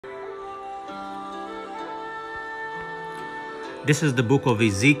This is the book of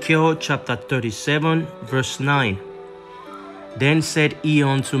Ezekiel, chapter 37, verse 9. Then said he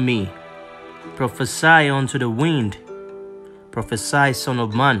unto me, Prophesy unto the wind, prophesy, son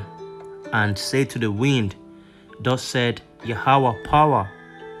of man, and say to the wind, Thus said Yahweh power,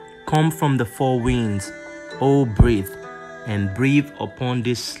 come from the four winds, O breathe, and breathe upon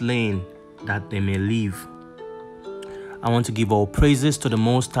this slain, that they may live. I want to give all praises to the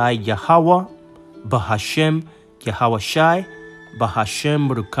Most High Yahweh, Bahashem, Yahweh Shai, Bahashem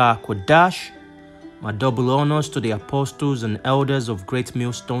Ruka Kodash. My double honors to the apostles and elders of Great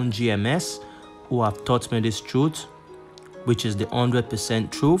Millstone GMS who have taught me this truth, which is the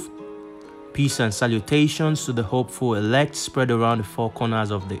 100% truth. Peace and salutations to the hopeful elect spread around the four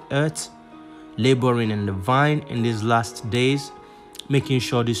corners of the earth, laboring in the vine in these last days, making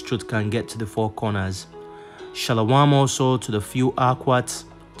sure this truth can get to the four corners. Shalom also to the few aquats,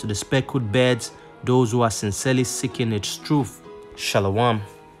 to the speckled birds, those who are sincerely seeking its truth. Shalom.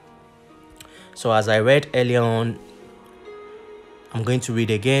 So as I read earlier on, I'm going to read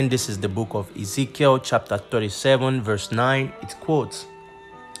again. This is the book of Ezekiel, chapter 37, verse 9. It quotes,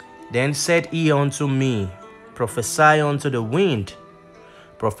 Then said he unto me, Prophesy unto the wind,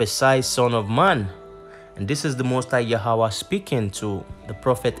 prophesy, son of man. And this is the Most High Yahweh speaking to the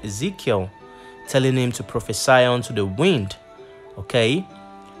prophet Ezekiel, telling him to prophesy unto the wind. Okay?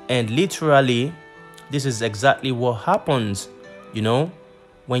 And literally, this is exactly what happens. You know,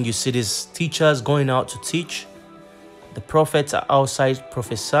 when you see these teachers going out to teach, the prophets are outside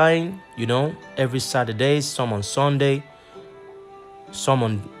prophesying, you know, every Saturday, some on Sunday, some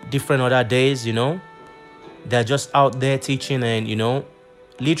on different other days, you know. They're just out there teaching and, you know,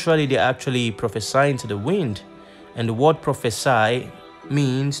 literally they're actually prophesying to the wind. And the word prophesy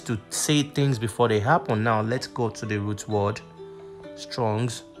means to say things before they happen. Now, let's go to the root word,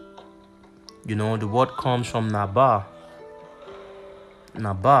 Strong's. You know, the word comes from Nabah.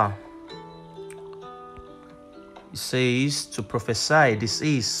 Nabah. It says to prophesy. This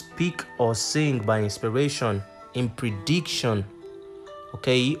is speak or sing by inspiration, in prediction,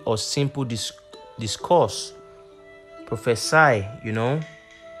 okay, or simple discourse. Prophesy, you know,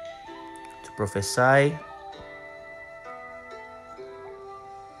 to prophesy.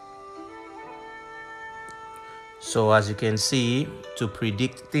 So as you can see, to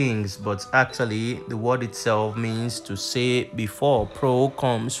predict things, but actually the word itself means to say before. Pro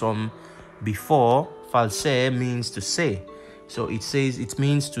comes from before. False means to say. So it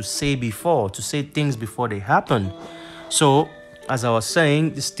means to say before, to say things before they happen. So as I was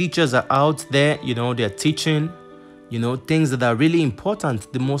saying, these teachers are out there, you know, they're teaching, you know, things that are really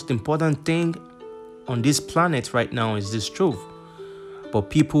important. The most important thing on this planet right now is this truth. But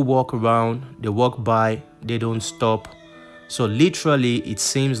people walk around, they walk by, they don't stop. So literally, it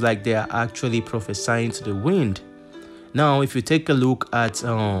seems like they are actually prophesying to the wind. Now, if you take a look at,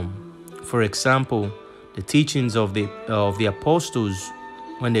 for example, the teachings of the apostles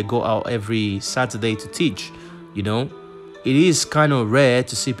when they go out every Saturday to teach, you know, it is kind of rare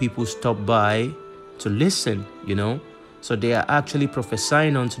to see people stop by to listen, you know. So they are actually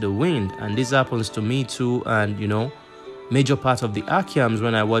prophesying onto the wind. And this happens to me too. And, you know, major part of the Akiams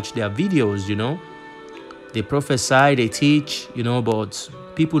when I watch their videos, you know, they prophesy, they teach, you know, but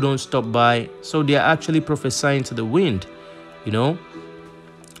people don't stop by. So they are actually prophesying to the wind, you know.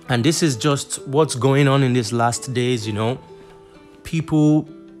 And this is just what's going on in these last days, you know. People,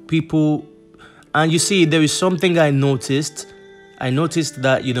 and you see, there is something I noticed. I noticed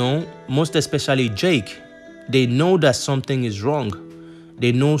that, you know, most especially Jake, they know that something is wrong.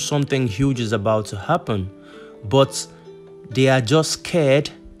 They know something huge is about to happen, but they are just scared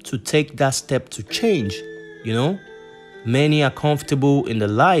to take that step to change, you know. Many are comfortable in the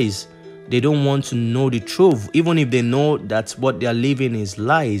lies. They don't want to know the truth, even if they know that what they are living is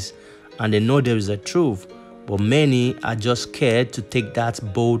lies and they know there is a truth. But many are just scared to take that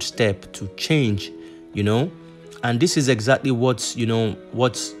bold step to change, you know. And this is exactly what, you know,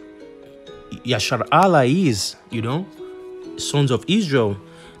 what Yashar Allah is, you know, sons of Israel.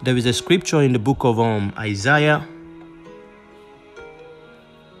 There is a scripture in the book of Isaiah,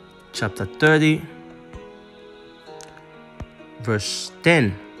 chapter 30, verse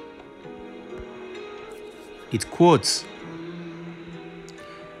 10. It quotes.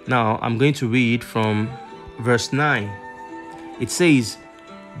 Now, I'm going to read from verse 9. It says,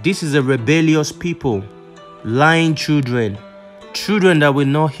 This is a rebellious people, lying children, children that will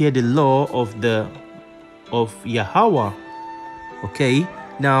not hear the law of Yahweh. Okay,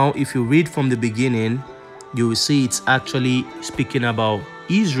 now if you read from the beginning, you will see it's actually speaking about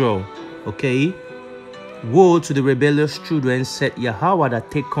Israel. Okay, woe to the rebellious children, said Yahweh, that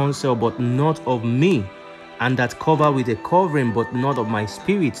take counsel, but not of me, and that cover with a covering, but not of my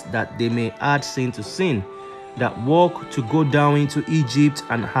spirit, that they may add sin to sin, that walk to go down into Egypt,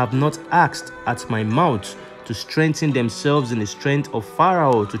 and have not asked at my mouth, to strengthen themselves in the strength of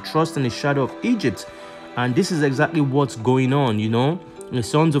Pharaoh, to trust in the shadow of Egypt. And this is exactly what's going on, the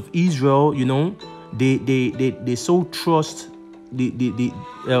sons of Israel, they so trust the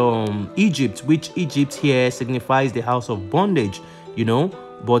Egypt, which Egypt here signifies the house of bondage,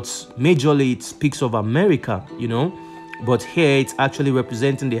 but majorly it speaks of America, but here it's actually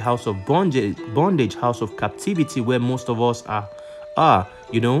representing the house of bondage, house of captivity, where most of us are.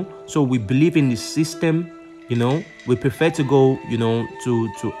 So we believe in the system. We prefer to go,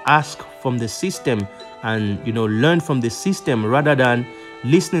 to ask from the system and, learn from the system rather than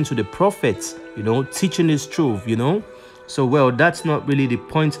listening to the prophets, teaching this truth, So, well, that's not really the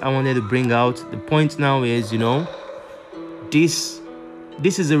point I wanted to bring out. The point now is,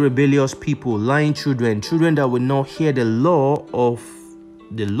 this is a rebellious people, lying children that will not hear the law of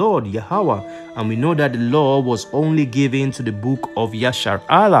the Lord, Yahweh. And we know that the law was only given to the book of Yashar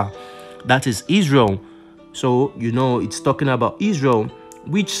Allah, that is Israel. So, it's talking about Israel,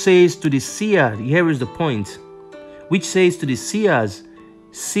 which says to the seer, here is the point, which says to the seers,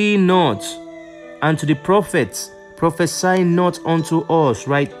 see not, and to the prophets, prophesy not unto us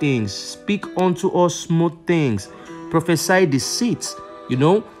right things, speak unto us smooth things, prophesy deceit.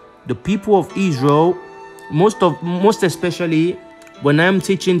 The people of Israel, most especially when I'm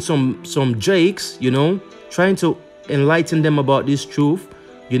teaching some jakes, trying to enlighten them about this truth,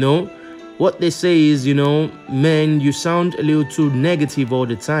 what they say is, man, you sound a little too negative all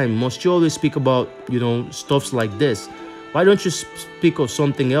the time. Must you always speak about, stuffs like this? Why don't you speak of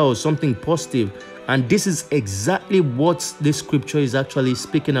something else, something positive? And this is exactly what this scripture is actually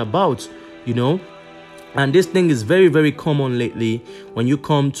speaking about, And this thing is very, very common lately when you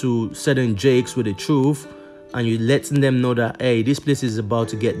come to certain jakes with the truth and you're letting them know that, hey, this place is about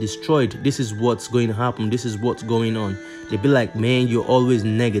to get destroyed. This is what's going to happen. This is what's going on. They be like, man, you're always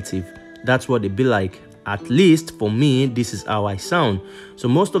negative. That's what they be like. At least for me, this is how I sound. So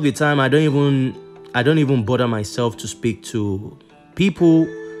most of the time, I don't even bother myself to speak to people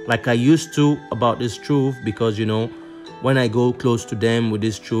like I used to about this truth, because, when I go close to them with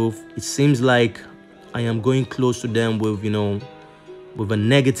this truth, it seems like I am going close to them with, with a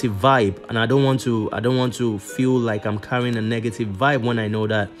negative vibe. And I don't want to feel like I'm carrying a negative vibe when I know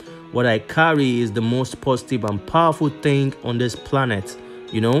that what I carry is the most positive and powerful thing on this planet,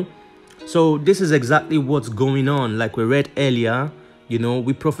 So this is exactly what's going on. Like we read earlier,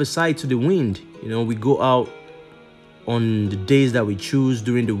 we prophesy to the wind. We go out on the days that we choose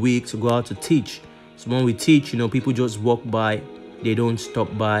during the week to go out to teach. So when we teach, people just walk by. They don't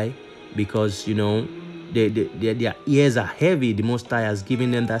stop by because, their ears are heavy. The Most High has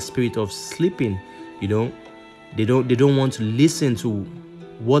given them that spirit of sleeping. They don't want to listen to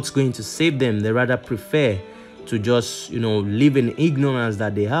what's going to save them. They rather prefer to just live in ignorance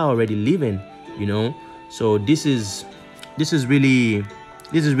that they are already living. So this is really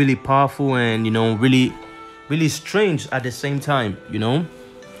powerful and really strange at the same time.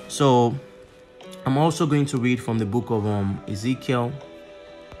 So I'm also going to read from the book of Ezekiel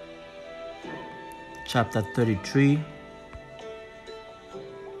chapter 33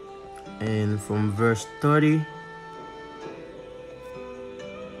 and from verse 30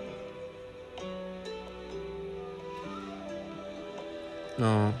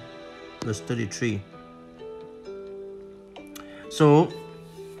 verse 33. So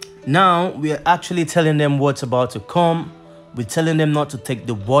now we are actually telling them what's about to come. We're telling them not to take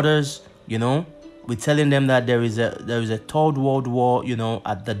the waters, We're telling them that there is a third world war,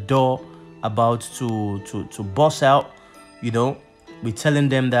 at the door, about to bust out. We're telling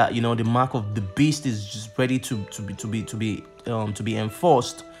them that the mark of the beast is just ready to be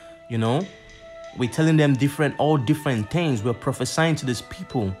enforced. We're telling them all different things. We're prophesying to these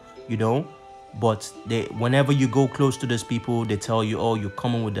people, but whenever you go close to these people, they tell you, oh, you're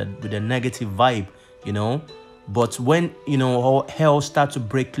coming with a negative vibe, But when all hell starts to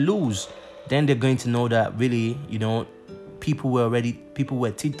break loose, then they're going to know that really, people were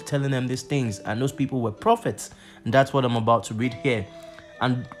telling them these things, and those people were prophets. And that's what I'm about to read here.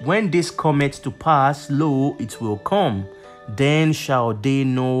 And when this cometh to pass, lo, it will come. Then shall they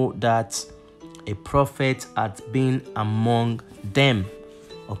know that a prophet hath been among them.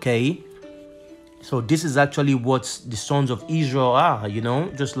 Okay? So this is actually what the sons of Israel are,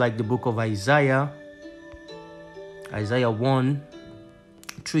 just like the book of Isaiah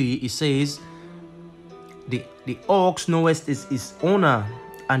 1:3, it says, the ox knoweth his owner,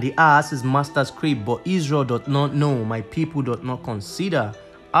 and the ass his master's crib, but Israel doth not know, my people doth not consider.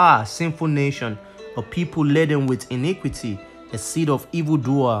 Sinful nation, a people laden with iniquity, a seed of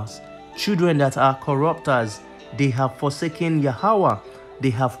evildoers, children that are corrupters. They have forsaken Yahweh.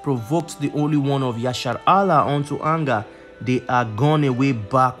 They have provoked the Holy One of Yashar Allah unto anger. They are gone away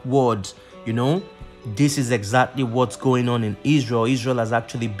backwards. This is exactly what's going on in Israel. Israel has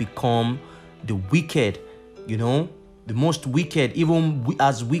actually become the wicked, the most wicked, even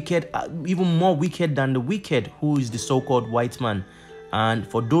more wicked than the wicked, who is the so-called white man. And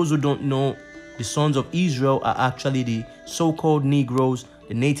for those who don't know, the sons of Israel are actually the so-called Negroes,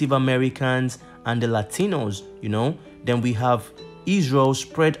 the Native Americans, and the Latinos. Then we have Israel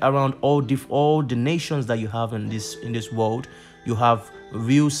spread around all the nations that you have in this world. You have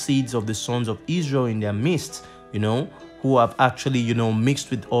real seeds of the sons of Israel in their midst, who have actually,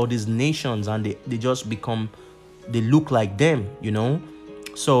 mixed with all these nations, and they just they look like them,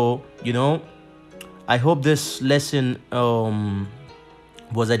 So, I hope this lesson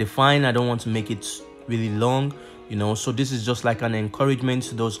was edifying. I don't want to make it really long, So this is just like an encouragement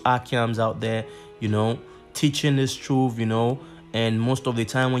to those Akiams out there, teaching this truth, And most of the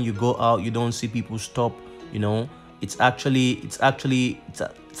time when you go out, you don't see people stop, It's actually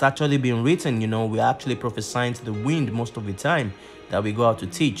been written, we're actually prophesying to the wind most of the time that we go out to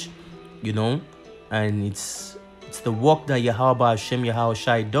teach, And it's the work that Yahweh Hashem Yahweh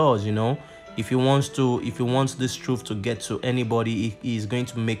Shai does, If he wants this truth to get to anybody, he is going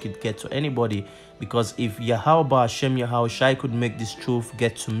to make it get to anybody. Because if Yahweh Hashem Yahweh Shai could make this truth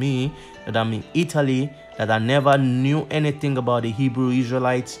get to me, that I'm in Italy, that I never knew anything about the Hebrew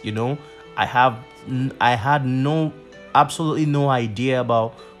Israelites, I had absolutely no idea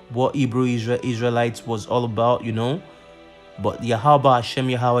about what Hebrew Israelites was all about, But Yahweh Hashem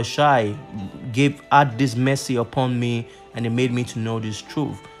Yahweh Shai had this mercy upon me, and it made me to know this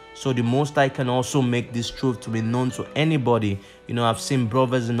truth. So the Most High can also make this truth to be known to anybody. I've seen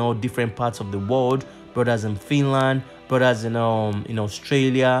brothers in all different parts of the world, brothers in Finland, brothers in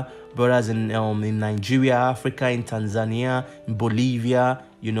Australia, brothers in Nigeria, Africa, in Tanzania, in Bolivia,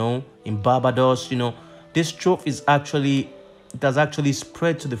 in Barbados. This truth has actually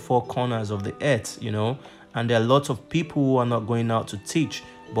spread to the four corners of the earth, And there are lots of people who are not going out to teach,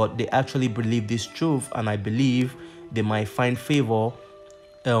 but they actually believe this truth, and I believe they might find favor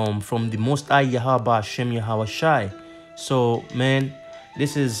from the Most High Yahweh Hashem Yahweh Shai. So, man,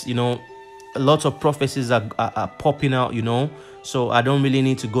 this is, a lot of prophecies are popping out, So I don't really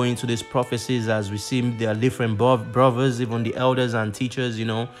need to go into these prophecies, as we see there are different brothers, even the elders and teachers,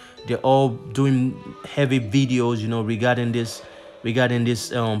 they're all doing heavy videos, regarding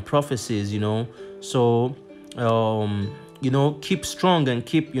these prophecies, So, keep strong and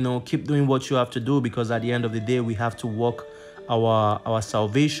keep doing what you have to do, because at the end of the day, we have to walk our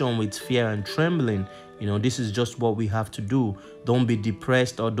salvation with fear and trembling. This is just what we have to do. Don't be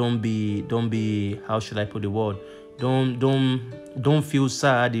depressed, or don't be how should I put the word? Don't feel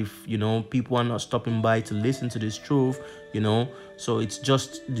sad if people are not stopping by to listen to this truth. So it's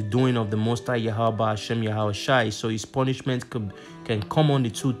just the doing of the Most High Yahweh Hashem Yahweh Shai. So his punishment can come on the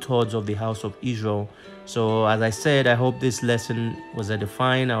 2/3 of the house of Israel. So as I said, I hope this lesson was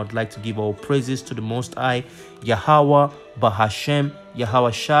edifying. I would like to give all praises to the Most High Yahweh Bahashem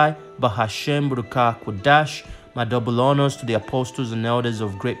Yahweh Shai Bahashem Ruka Kodash. My double honors to the apostles and elders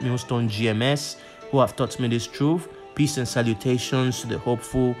of Great Millstone GMS who have taught me this truth. Peace and salutations to the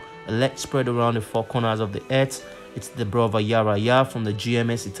hopeful elect spread around the four corners of the earth. It's the brother Yaraya from the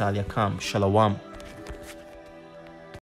GMS Italia camp. Shalom.